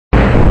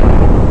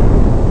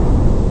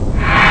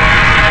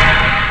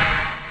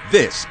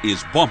This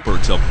is Bumper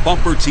to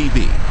Bumper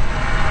TV.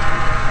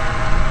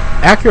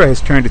 Acura has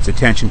turned its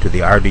attention to the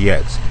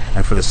RDX,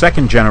 and for the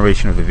second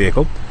generation of the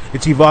vehicle,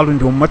 it's evolved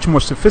into a much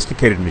more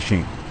sophisticated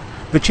machine.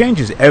 The change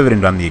is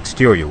evident on the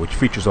exterior, which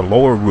features a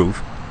lower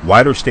roof,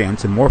 wider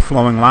stance, and more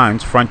flowing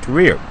lines front to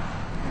rear.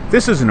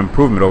 This is an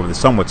improvement over the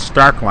somewhat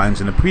stark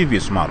lines in the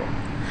previous model,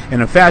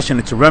 and in fashion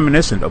it's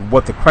reminiscent of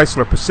what the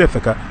Chrysler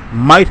Pacifica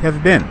might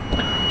have been.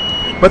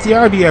 But the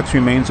RDX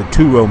remains a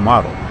two-row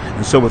model,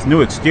 and so with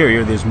new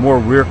exterior there's more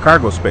rear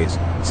cargo space,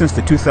 since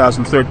the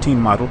 2013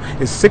 model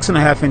is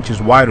 6.5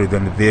 inches wider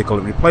than the vehicle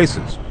it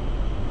replaces.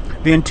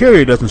 The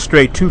interior doesn't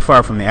stray too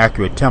far from the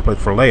Acura template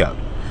for layout.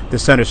 The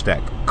center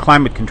stack,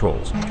 climate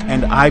controls,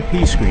 and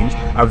IP screens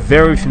are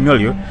very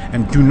familiar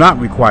and do not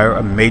require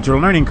a major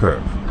learning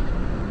curve.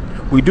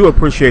 We do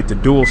appreciate the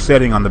dual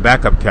setting on the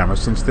backup camera,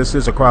 since this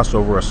is a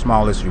crossover, a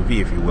small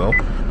SUV if you will,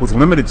 with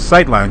limited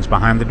sight lines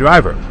behind the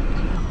driver.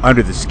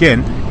 Under the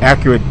skin,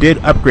 Acura did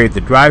upgrade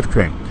the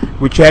drivetrain,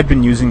 which had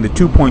been using the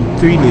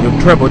 2.3-liter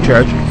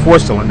turbocharged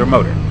 4-cylinder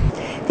motor.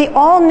 The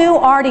all-new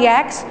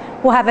RDX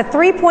will have a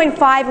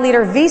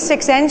 3.5-liter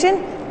V6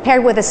 engine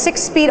paired with a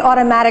 6-speed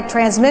automatic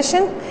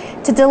transmission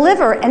to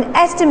deliver an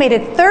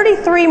estimated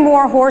 33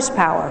 more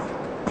horsepower.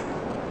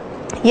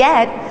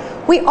 Yet,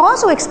 we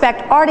also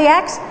expect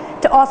RDX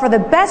to offer the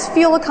best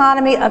fuel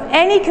economy of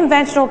any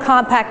conventional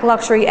compact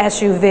luxury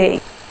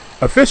SUV.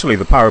 Officially,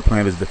 the power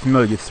plant is the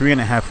familiar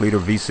 3.5-liter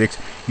V6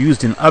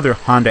 used in other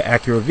Honda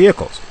Acura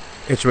vehicles.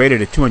 It's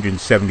rated at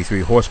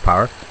 273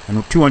 horsepower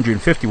and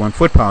 251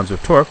 foot-pounds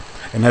of torque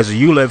and has a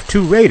ULEV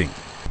 2 rating.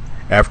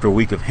 After a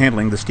week of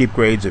handling the steep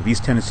grades of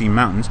East Tennessee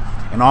mountains,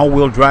 an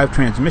all-wheel drive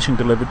transmission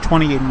delivered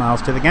 28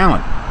 miles to the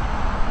gallon.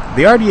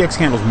 The RDX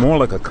handles more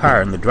like a car,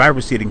 and the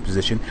driver's seating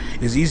position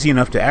is easy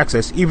enough to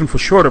access even for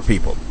shorter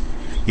people.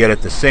 Yet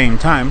at the same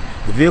time,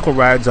 the vehicle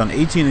rides on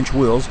 18-inch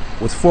wheels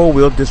with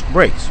 4-wheel disc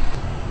brakes.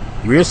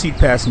 Rear seat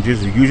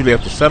passengers, who usually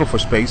have to settle for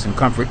space and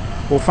comfort,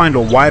 will find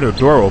a wider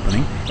door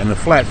opening and a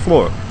flat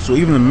floor, so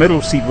even the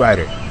middle seat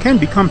rider can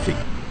be comfy.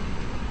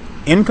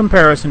 In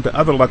comparison to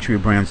other luxury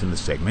brands in the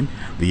segment,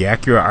 the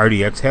Acura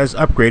RDX has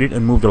upgraded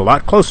and moved a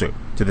lot closer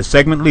to the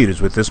segment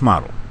leaders with this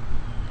model.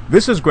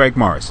 This is Greg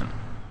Morrison.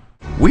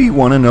 We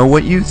want to know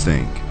what you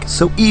think,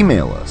 so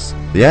email us.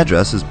 The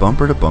address is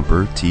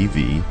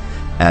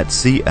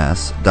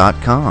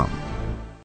bumpertobumpertv@cs.com.